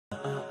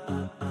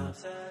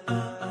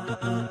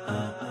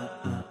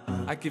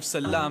I give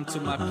salam to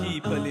my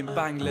people in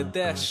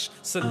Bangladesh.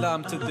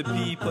 Salam to the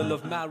people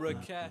of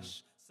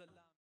Marrakesh.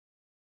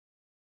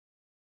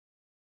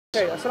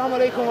 Okay, assalamu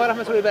alaikum wa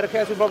rahmatullahi wa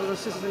barakatuh, brothers and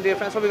sisters and dear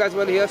friends. Hope you guys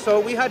well here.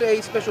 So we had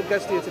a special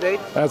guest here today.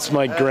 That's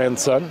my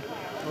grandson.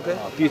 Okay.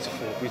 Oh,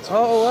 beautiful, beautiful.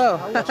 Oh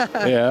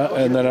wow. Yeah,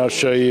 and then I'll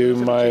show you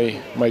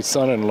my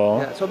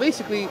son-in-law. Yeah. So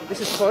basically,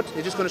 this is Todd.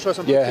 He's just going to show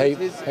some Yeah.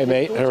 pictures. Hey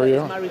mate, how are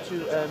you? He's married to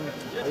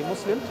a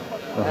Muslim,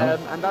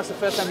 and that's the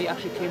first time he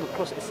actually came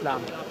across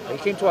Islam. He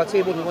came to our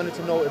table. He wanted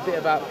to know a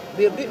bit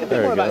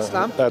more about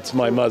Islam. That's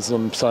my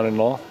Muslim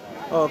son-in-law.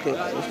 Oh, okay.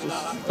 It's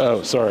just...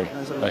 Oh, sorry,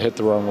 I hit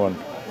the wrong one.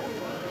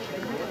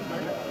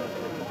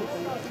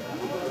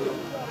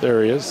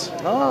 There he is.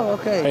 Oh,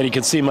 okay. And you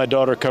can see my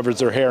daughter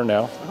covers her hair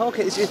now.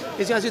 Okay, is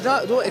your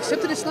daughter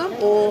accepted Islam,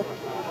 or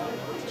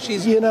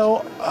she's... You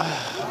know,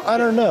 I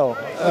don't know.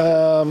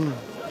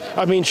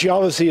 I mean, she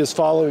obviously is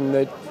following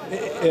the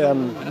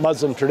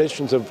Muslim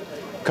traditions of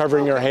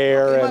covering her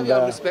hair Okay,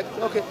 and. respect.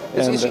 Okay.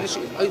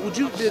 Would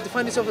you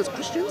define yourself as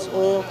Christians,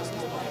 or?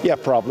 Yeah,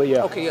 probably.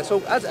 Yeah. Okay, yeah.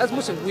 So as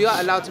Muslims, we are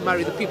allowed to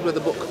marry the people of the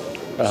book.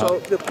 So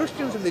the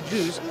Christians and the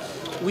Jews,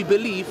 we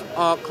believe,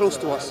 are close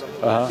to us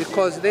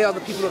because they are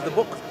the people of the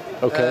book.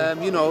 Okay.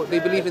 You know, they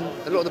believe in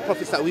a lot of the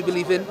prophets that we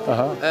believe in.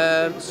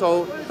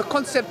 So the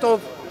concept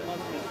of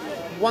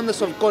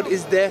oneness of God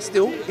is there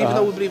still, even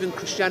though we believe in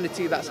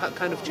Christianity. That's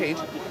kind of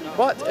changed.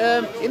 But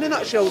in a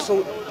nutshell,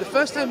 so the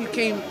first time you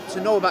came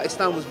to know about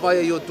Islam was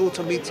via your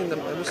daughter meeting a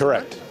Muslim.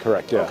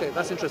 Correct. Yeah. Okay,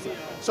 that's interesting.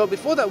 So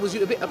before that, was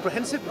you a bit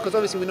apprehensive? Because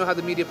obviously we know how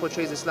the media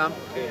portrays Islam.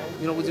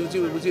 You know, was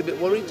you a bit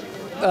worried?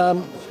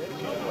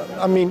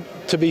 I mean,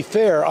 to be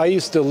fair, I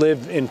used to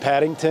live in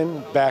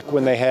Paddington back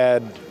when they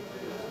had,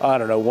 I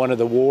don't know, one of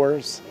the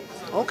wars.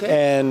 Okay.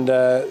 And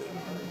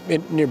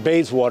near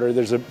Bayswater,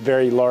 there's a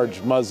very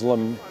large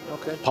Muslim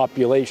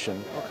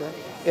population. Okay.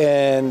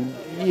 And,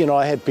 you know,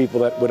 I had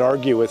people that would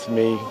argue with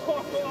me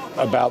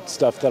about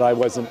stuff that I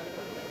wasn't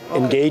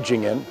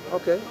engaging in.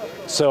 Okay.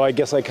 So I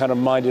guess I kind of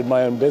minded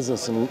my own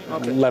business and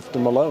left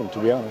them alone, to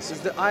be honest.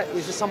 Is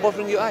the sun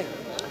bothering your eye?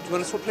 Do you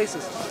want to swap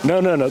places? No,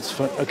 it's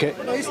fine. Okay.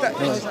 No, it's that.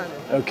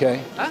 No.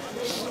 Okay. Huh?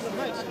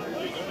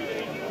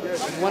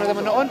 One of them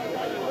are not on?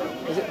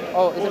 Is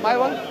it my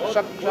one?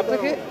 Shall I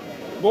click it?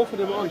 Both of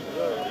them are on.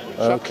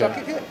 Shall I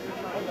click it?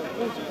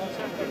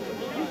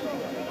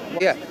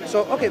 Yeah.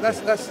 So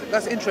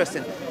that's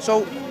interesting.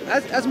 So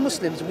as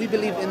Muslims, we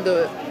believe in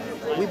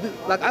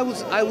I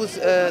was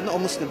not a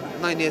Muslim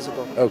 9 years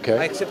ago. Okay.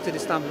 I accepted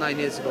Islam 9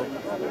 years ago.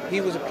 He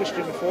was a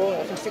Christian before,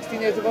 I think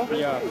 16 years ago?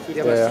 Yeah.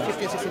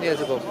 15, 16 years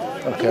ago.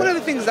 Okay. One of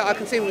the things that I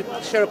can say we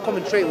share a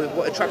common trait with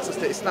what attracts us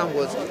to Islam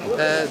was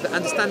the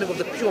understanding of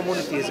the pure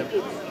monotheism.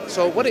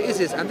 So what it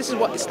is, and this is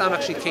what Islam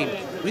actually came.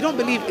 We don't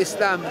believe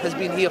Islam has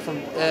been here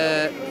from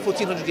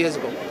 1400 years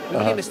ago. We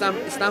believe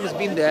Islam has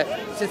been there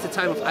since the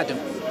time of Adam.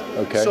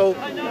 Okay. So,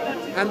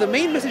 and the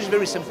main message is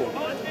very simple.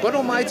 God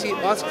Almighty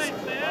asks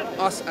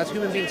us as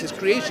human beings, His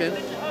creation,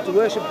 to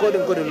worship God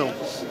and God alone.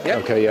 Yeah.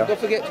 Okay. Yeah. Don't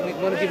forget, we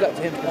want to give that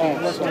to Him.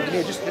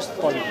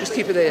 Just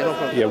keep it there. No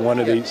problem. Yeah. One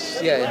of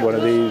these. Yeah. One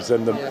of these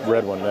and the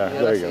red one there.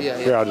 There you go. Yeah.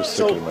 Here, I'll just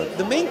stick it in there.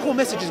 The main core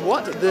message is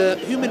what? The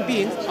human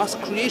being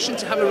asks creation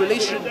to have a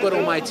relationship with God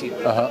Almighty.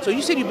 So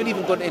you said you believe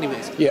in God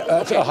anyways. Yeah.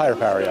 A higher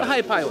power. Yeah. A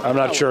higher power. I'm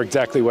not sure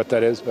exactly what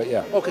that is, but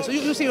yeah. Okay. So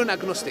you say you're an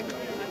agnostic.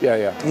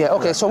 Yeah. Yeah.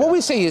 Okay. So what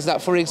we say is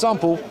that, for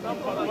example,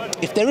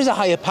 if there is a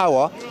higher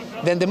power,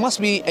 then there must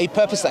be a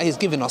purpose that He's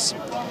given us.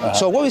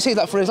 So what we say is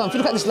that, for example, if you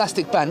look at this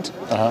elastic band,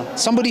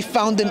 somebody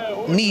found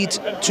the need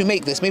to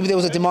make this. Maybe there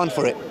was a demand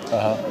for it.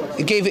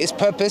 It gave it its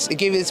purpose, it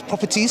gave it its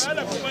properties,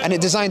 and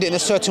it designed it in a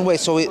certain way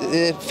so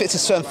it fits a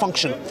certain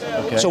function.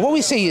 Okay. So what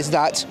we say is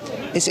that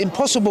it's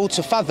impossible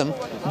to fathom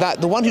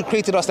that the one who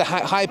created us, the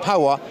high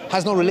power,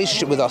 has no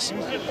relationship with us.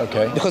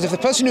 Okay. Because if the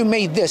person who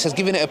made this has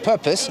given it a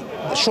purpose,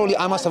 surely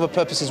I must have a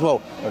purpose as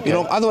well. Okay. You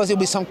know, otherwise it'll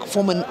be some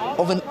form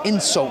of an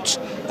insult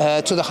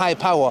to the high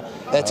power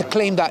to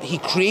claim that He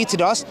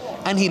created us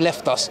and He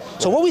left us.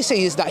 So what we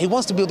say is that He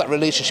wants to build that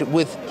relationship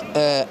with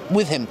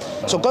Him.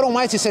 So God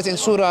Almighty says in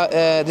Surah,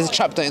 there's a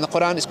chapter in the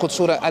Quran, it's called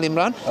Surah Al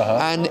Imran,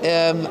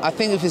 and I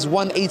think if it's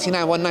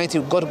 189,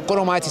 190, God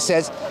Almighty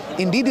says,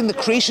 indeed in the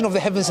creation of the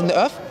heavens and the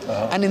earth,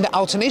 and in the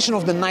alternation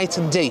of the night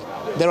and day,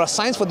 there are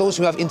signs for those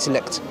who have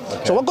intellect.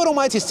 Okay. So what God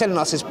Almighty is telling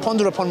us is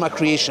ponder upon my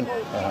creation.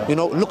 You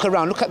know, look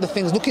around, look at the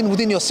things, look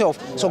within yourself.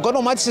 So God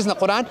Almighty says in the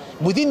Quran,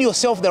 within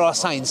yourself there are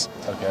signs.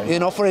 Okay. You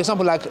know, for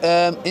example, like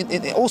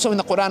also in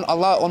the Quran,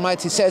 Allah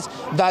Almighty says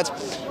that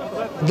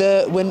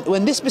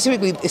when this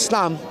specifically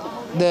Islam,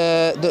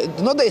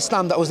 not the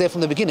Islam that was there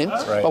from the beginning,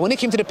 but when it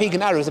came to the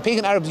pagan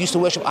Arabs used to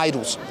worship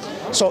idols.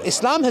 So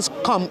Islam has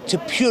come to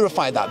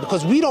purify that,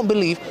 because we don't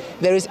believe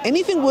there is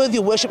anything worthy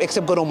of worship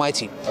except God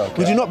Almighty.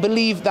 We do not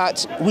believe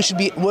that we should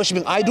be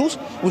worshipping idols,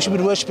 we should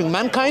be worshipping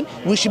mankind,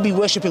 we should be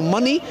worshipping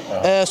money.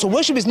 So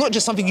worship is not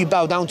just something you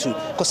bow down to,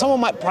 because someone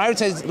might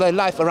prioritize their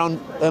life around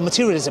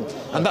materialism,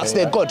 and that's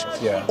their God.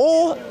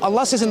 Or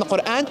Allah says in the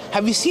Quran,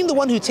 have you seen the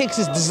one who takes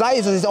his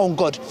desires as his own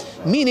God?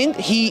 Meaning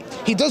he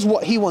does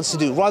what he wants to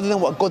do rather than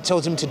what God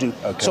tells him to do.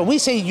 So we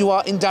say you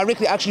are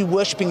indirectly actually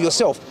worshipping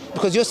yourself,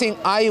 because you're saying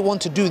I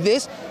want to do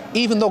this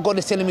even though God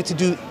is telling me to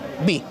do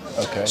B.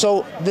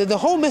 So the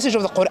whole message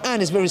of the Quran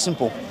is very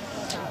simple.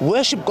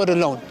 Worship God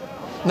alone.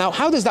 Now,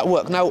 how does that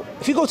work? Now,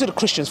 if you go to the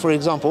Christians, for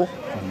example,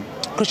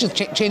 Christians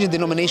changing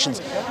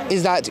denominations,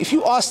 is that if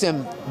you ask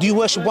them, do you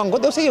worship one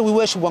God? They'll say, yeah, we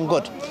worship one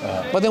God.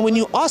 But then when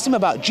you ask them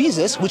about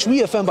Jesus, which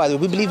we affirm, by the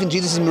way, we believe in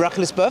Jesus'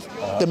 miraculous birth,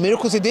 the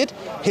miracles he did,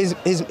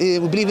 we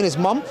believe in his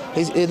mom,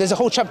 there's a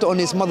whole chapter on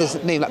his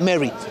mother's name, like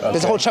Mary.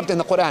 There's a whole chapter in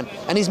the Quran.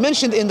 And he's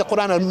mentioned in the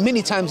Quran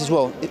many times as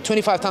well,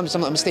 25 times if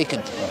I'm not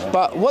mistaken.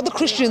 But what the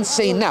Christians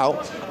say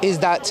now is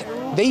that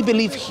they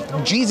believe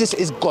Jesus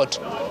is God,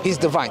 he's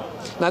divine.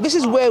 Now this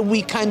is where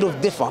we kind of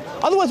differ.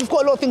 Otherwise we've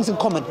got a lot of things in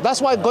common. That's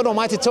why God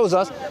Almighty tells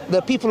us,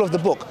 the people of the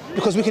book,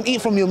 because we can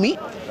eat from your meat,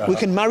 we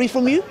can marry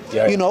from you,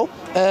 you know,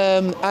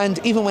 and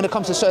even when it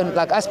comes to certain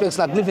like aspects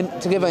like living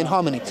together in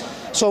harmony.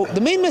 So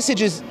the main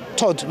message is,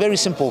 Todd, very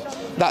simple,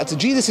 that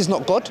Jesus is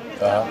not God,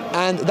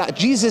 and that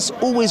Jesus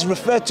always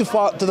referred to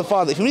the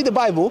Father. If you read the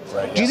Bible,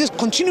 Jesus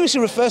continuously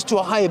refers to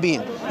a higher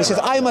being. He says,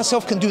 I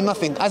myself can do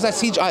nothing. As I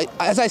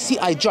see,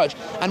 I judge,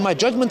 and my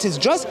judgment is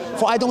just,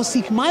 for I don't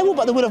seek my will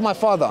but the will of my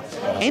Father.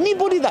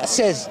 Anybody that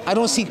says, I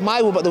don't seek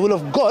my will but the will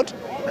of God,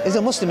 is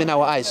a Muslim in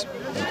our eyes.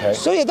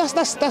 So yeah,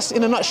 that's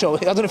in a nutshell. I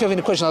don't know if you have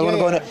any questions.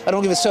 I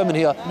don't give a sermon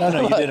here.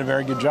 No, you did a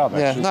very good job,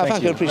 actually.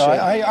 Thank you. I appreciate it.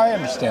 I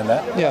understand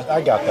that.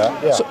 I got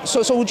that. Yeah.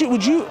 So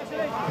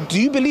do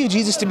you believe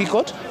Jesus to be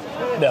God?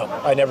 No,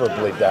 I never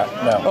believed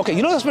that. No. Okay,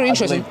 you know that's very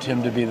interesting. I believed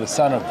him to be the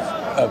son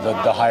of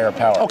the higher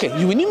power.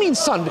 Okay, when you mean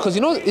son, because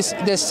you know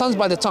there's sons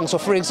by the tongue. So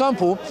for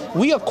example,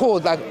 we are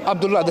called like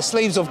Abdullah, the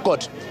slaves of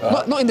God.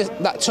 Not in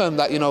that term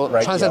that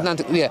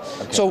transatlantic.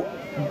 So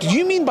do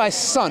you mean by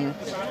son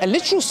a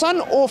literal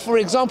son, or for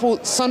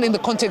example son in the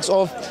context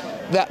of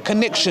that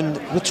connection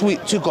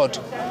to God?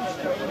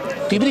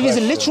 Do you believe he's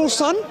a literal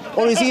son,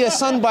 or is he a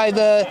son by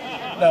the...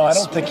 No, I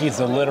don't think he's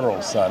a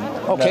literal son.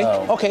 Okay,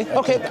 no. Okay.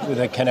 With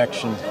a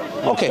connection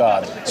with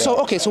God. Yeah.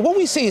 So what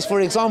we say is,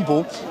 for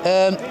example,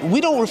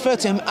 we don't refer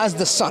to him as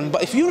the son,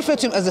 but if you refer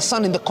to him as the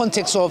son in the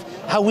context of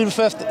how we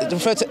refer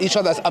to each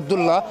other as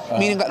Abdullah,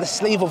 meaning that the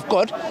slave of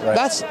God,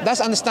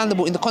 that's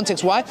understandable in the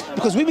context. Why?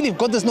 Because we believe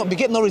God does not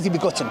beget, nor is he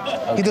begotten.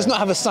 He does not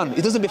have a son.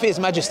 He doesn't befit his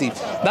majesty.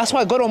 That's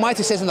why God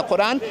Almighty says in the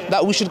Quran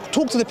that we should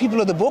talk to the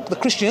people of the book, the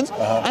Christians,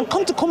 and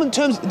come to common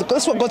terms.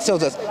 That's what God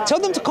tells us. Tell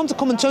them to come to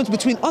common terms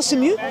between us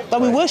and you, that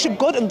we worship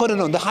God and God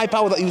alone, the high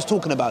power that he was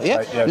talking about.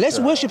 Let's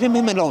worship him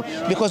alone.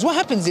 Because what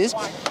happens is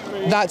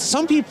that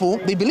some people,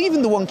 they believe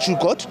in the one true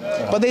God,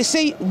 but they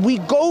say we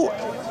go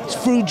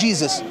through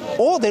Jesus.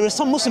 Or there are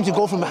some Muslims who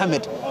go through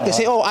Muhammad. They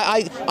say, oh,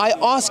 I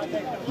ask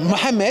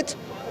Muhammad,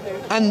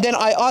 and then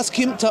I ask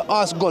him to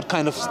ask God,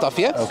 kind of stuff,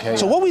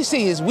 So what we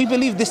say is we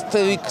believe this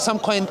to be some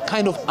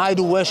kind of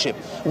idol worship.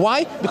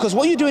 Why? Because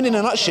what you're doing in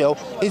a nutshell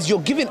is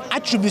you're giving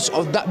attributes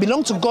of that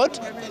belong to God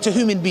to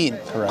human being.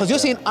 Because you're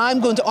saying, I'm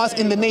going to ask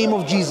in the name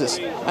of Jesus.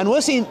 And we're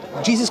saying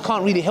Jesus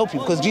can't really help you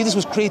because Jesus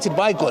was created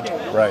by God.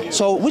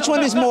 So which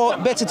one is more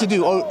better to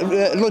do, or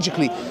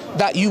logically?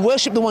 That you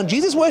worship the one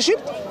Jesus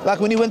worshipped, like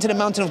when he went to the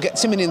mountain of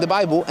Gethsemane in the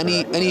Bible, and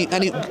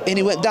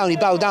he went down, he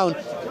bowed down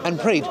and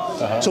prayed.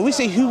 So we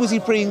say, who was he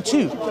praying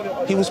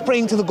to? He was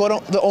praying to the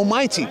God, the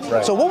Almighty.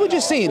 So what we're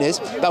just saying is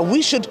that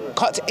we should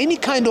cut any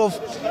kind of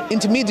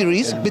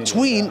intermediaries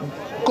between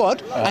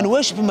God and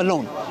worship him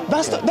alone.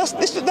 That's it.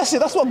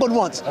 That's what God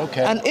wants.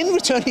 And in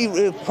return,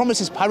 he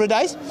promises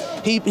paradise.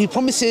 He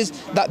promises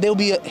that there will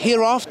be a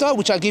hereafter,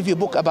 which I gave you a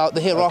book about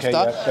the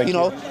hereafter.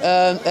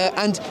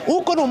 And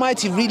all God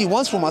Almighty really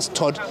wants from us,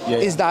 Todd,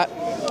 is that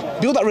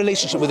build that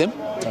relationship with him.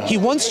 He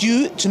wants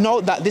you to know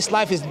that this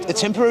life is a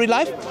temporary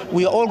life.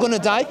 We are all going to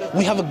die.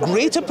 We have a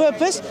greater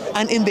purpose,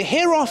 and in the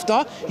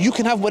hereafter, you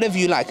can have whatever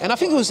you like. And I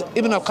think it was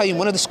Ibn al-Qayyim,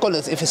 one of the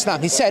scholars of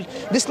Islam, he said,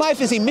 this life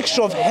is a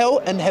mixture of hell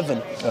and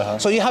heaven.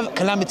 So you have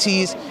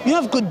calamities, you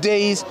have good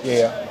days,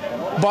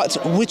 but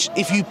which,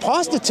 if you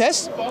pass the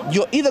test,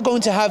 you're either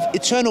going to have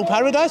eternal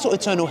paradise or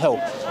eternal hell.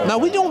 Now,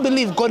 we don't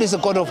believe God is a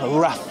God of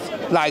wrath.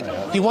 Like,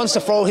 he wants to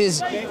throw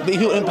his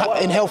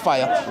in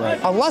hellfire.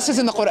 Allah says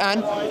in the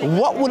Quran,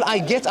 what will I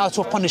get out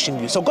of punishing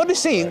you? So God is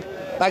saying,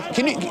 like,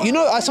 you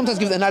know, I sometimes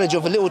give the analogy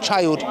of a little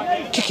child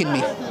kicking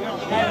me.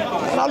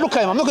 And I look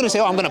at him, I'm not going to say,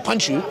 oh, I'm going to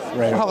punch you.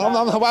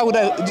 Why would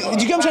I? Do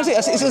you get what I'm trying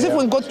to say? It's as if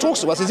when God talks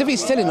to us, as if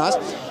he's telling us,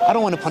 I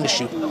don't want to punish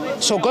you.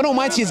 So God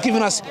Almighty has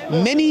given us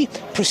many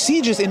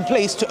procedures in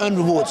place to earn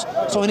rewards.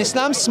 So in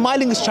Islam,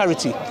 smiling is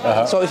charity.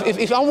 So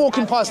if I'm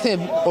walking past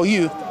him or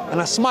you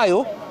and I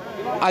smile,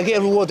 I get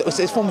a reward. It's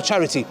a form of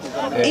charity.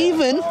 Yeah.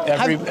 Even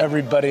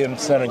everybody in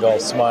Senegal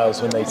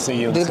smiles when they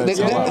see you. they're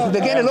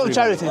getting a lot of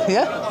charity.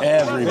 Yeah.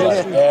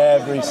 Everybody,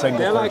 every single.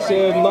 They're like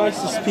the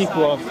nicest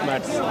people I've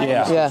met.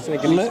 Yeah. Yeah.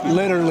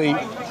 Literally,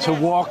 to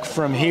walk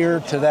from here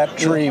to that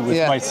tree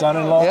with my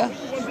son-in-law. Yeah.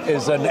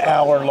 Is an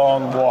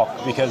hour-long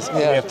walk because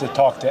we have to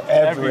talk to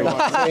every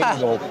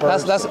single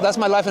person. That's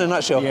my life in a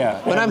nutshell. Yeah.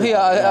 When I'm here,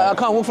 I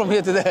can't walk from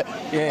here to there.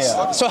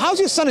 Yeah. So how's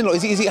your son-in-law?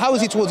 How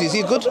is he towards you? Is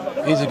he good?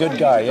 He's a good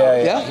guy.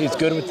 Yeah. Yeah? He's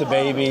good with the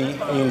baby.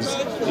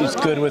 He's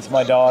good with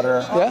my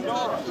daughter. Yeah.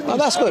 Oh,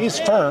 that's good. He's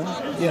firm.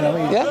 You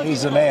know.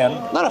 He's a man.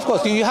 No, of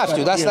course you have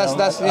to. That's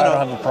I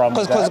don't have a problem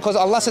with that. Because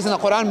Allah says in the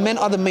Quran, men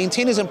are the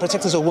maintainers and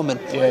protectors of women.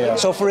 Yeah.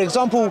 So, for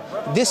example,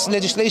 this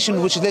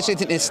legislation, which is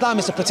legislated in Islam,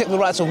 is to protect the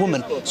rights of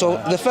women. So,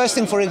 the first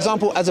thing, for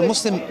example, as a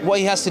Muslim, what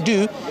he has to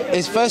do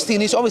is first he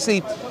needs,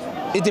 obviously,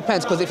 it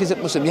depends, because if he's a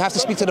Muslim, you have to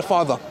speak to the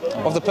father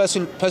of the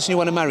person you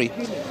want to marry.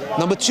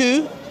 Number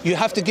two, you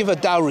have to give a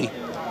dowry.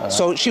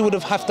 So she would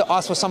have to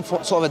ask for some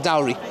sort of a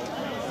dowry.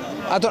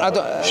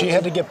 She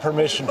had to get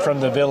permission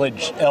from the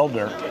village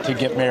elder to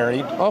get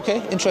married.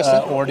 Okay, interesting.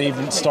 Or to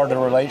even start a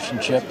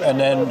relationship. And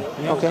then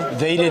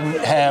they didn't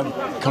have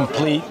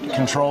complete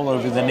control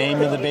over the name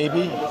of the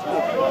baby.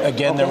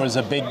 Again, there was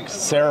a big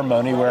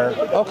ceremony where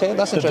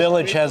that's the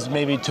village has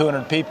maybe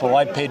 200 people.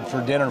 I paid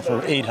for dinner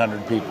for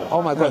 800 people.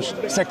 Oh my gosh.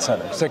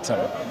 600.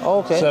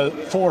 Okay. So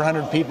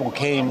 400 people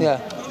came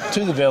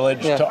to the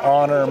village to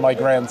honor my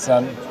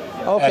grandson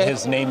at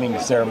his naming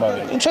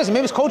ceremony. Interesting.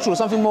 Maybe it's cultural,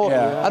 something more.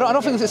 I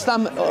don't think it's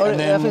Islam, I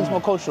think it's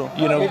more cultural.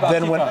 You know,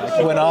 then when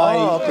I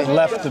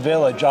left the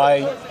village,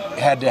 I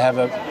had to have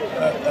a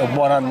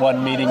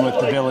one-on-one meeting with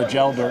the village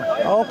elder.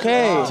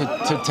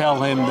 To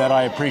tell him that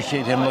I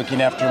appreciate him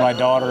looking after my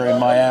daughter in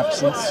my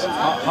absence.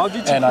 How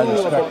did you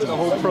feel about the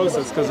whole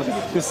process? Because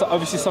this is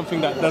obviously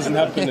something that doesn't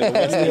happen in the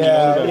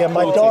West.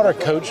 My daughter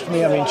coached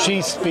me. I mean,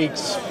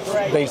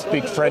 they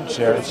speak French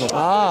there. So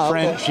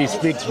French, she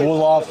speaks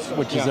Wolof,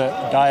 which is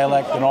a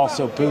dialect, and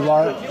also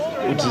Pular,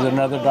 which is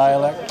another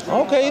dialect.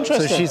 Okay,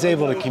 interesting. So she's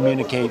able to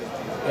communicate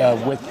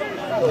with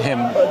him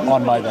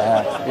on my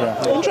behalf.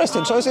 Yeah.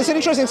 Interesting. So it's an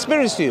interesting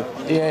experience to you.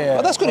 Yeah.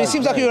 But that's good. It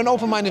seems like you're an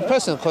open-minded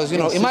person, because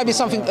it might be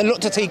something a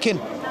lot to take in.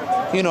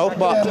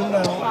 But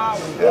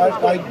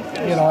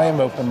I am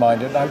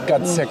open-minded. I've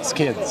got 6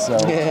 kids, so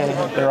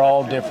they're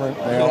all different.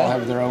 They all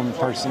have their own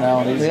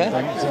personalities and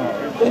things.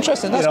 So,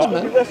 interesting. That's good,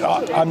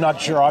 man. I'm not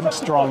sure I'm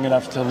strong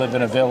enough to live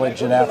in a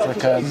village in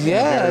Africa, in a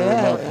very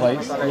remote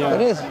place.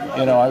 It is.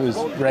 I was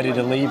ready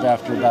to leave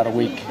after about a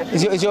week.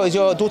 Is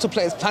your daughter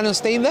planning on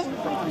staying there?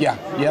 Yeah.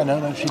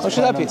 No, she's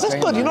happy. That's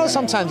good.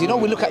 Sometimes we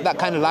look at that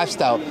kind of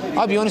lifestyle.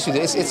 I'll be honest with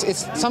you.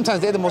 It's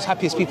sometimes they're the most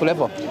happiest people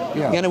ever.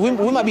 Yeah. We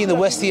might be in the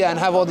West here and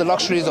have all the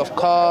luxuries of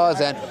cars,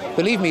 and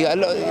believe me,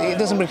 it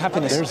doesn't bring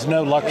happiness. There's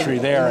no luxury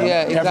there.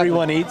 Yeah, exactly.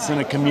 Everyone eats in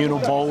a communal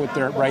bowl with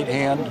their right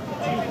hand.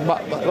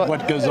 But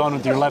what goes on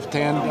with your left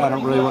hand, I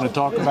don't really want to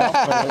talk about.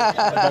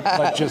 But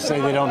let's just say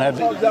they don't have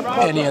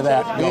any of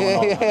that going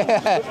on.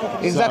 Yeah,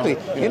 exactly.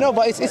 So,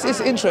 but it's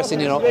interesting.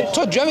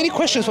 Todd, do you have any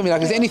questions for me?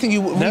 Like, is there anything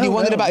you really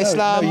wondered about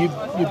Islam? No,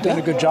 you've done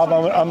a good job.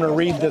 I'm going to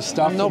read this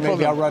stuff. No problem.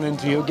 Maybe I'll run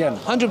into you again.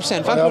 100%.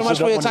 Thank you very much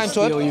for your time,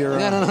 Todd.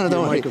 No,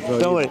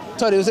 don't worry.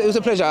 Todd, it was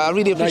a pleasure. I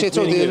really appreciate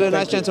Todd. You're a very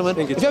nice gentleman.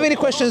 If you have any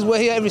questions, we're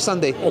here every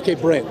Sunday. Okay,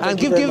 brilliant. And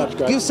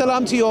give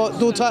salam to your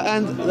daughter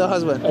and the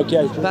husband.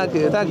 Okay.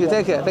 Thank you.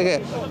 Take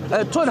care.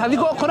 Todd, have you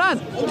got a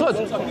Quran? Todd,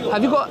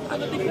 have you got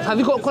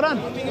a Quran?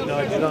 No,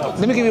 I do not.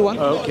 Let me give you one.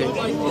 Oh, okay.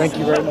 Thank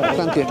you very much.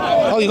 Thank you.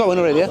 Oh, you got one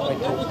already, yeah?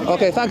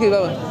 Okay, thank you.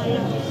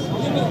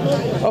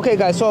 Okay,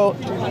 guys, so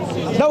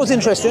that was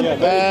interesting.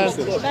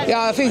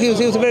 I think he was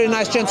a very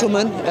nice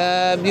gentleman.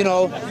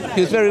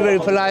 He was very, very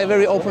polite,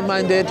 very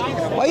open-minded.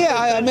 But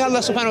I mean, Allah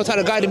subhanahu wa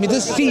ta'ala guided me. It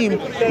does seem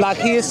like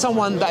he is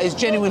someone that is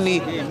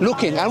genuinely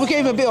looking. And we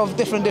gave him a bit of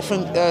different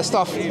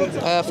stuff for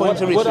him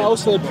to reach. What I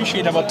also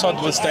appreciate about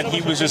Todd was that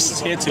he was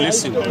just here to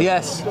listen.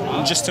 Yes.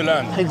 Just to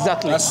learn.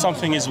 Exactly. That's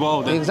something as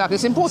well. Exactly.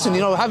 It's important,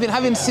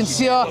 having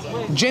sincere,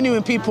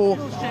 genuine people,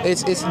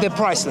 they're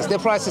priceless. They're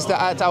priceless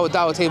at our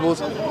dawah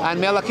tables. And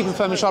may Allah keep them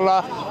firm,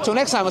 inshallah. Till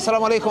next time,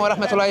 assalamu alaikum wa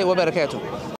rahmatullahi wa barakatuh.